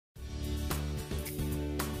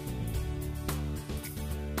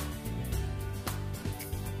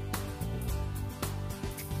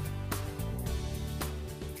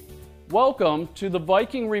Welcome to the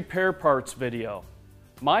Viking repair parts video.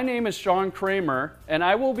 My name is Sean Kramer and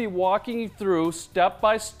I will be walking you through step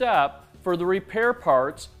by step for the repair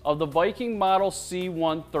parts of the Viking Model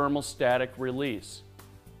C-1 thermostatic release.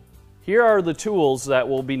 Here are the tools that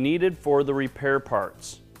will be needed for the repair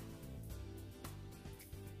parts.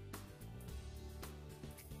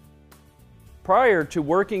 Prior to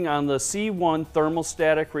working on the C-1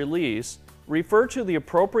 thermostatic release, refer to the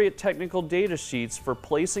appropriate technical data sheets for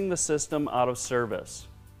placing the system out of service.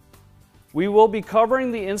 We will be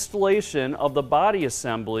covering the installation of the body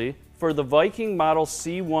assembly for the Viking Model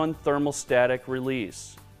C-1 thermostatic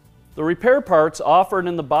release. The repair parts offered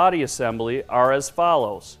in the body assembly are as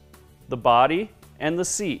follows: the body and the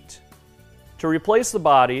seat. To replace the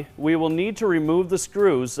body, we will need to remove the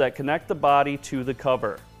screws that connect the body to the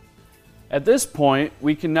cover. At this point,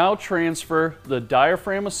 we can now transfer the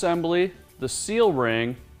diaphragm assembly, the seal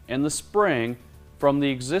ring, and the spring from the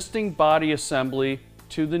existing body assembly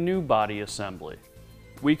to the new body assembly.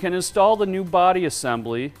 We can install the new body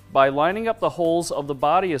assembly by lining up the holes of the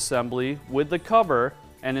body assembly with the cover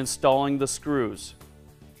and installing the screws.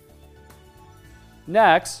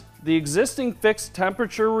 Next, the existing fixed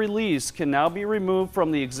temperature release can now be removed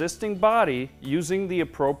from the existing body using the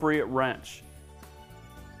appropriate wrench.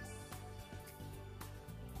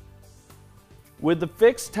 With the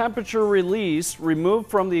fixed temperature release removed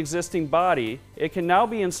from the existing body, it can now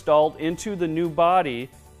be installed into the new body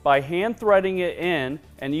by hand threading it in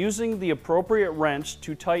and using the appropriate wrench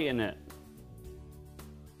to tighten it.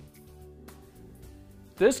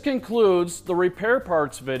 This concludes the repair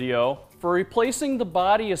parts video for replacing the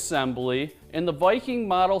body assembly in the Viking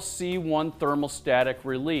Model C-1 thermostatic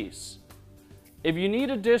release. If you need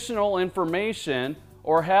additional information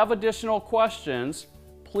or have additional questions,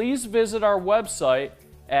 please visit our website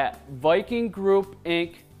at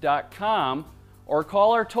vikinggroupinc.com or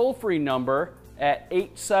call our toll-free number at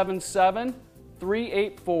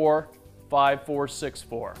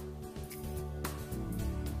 877-384-5464.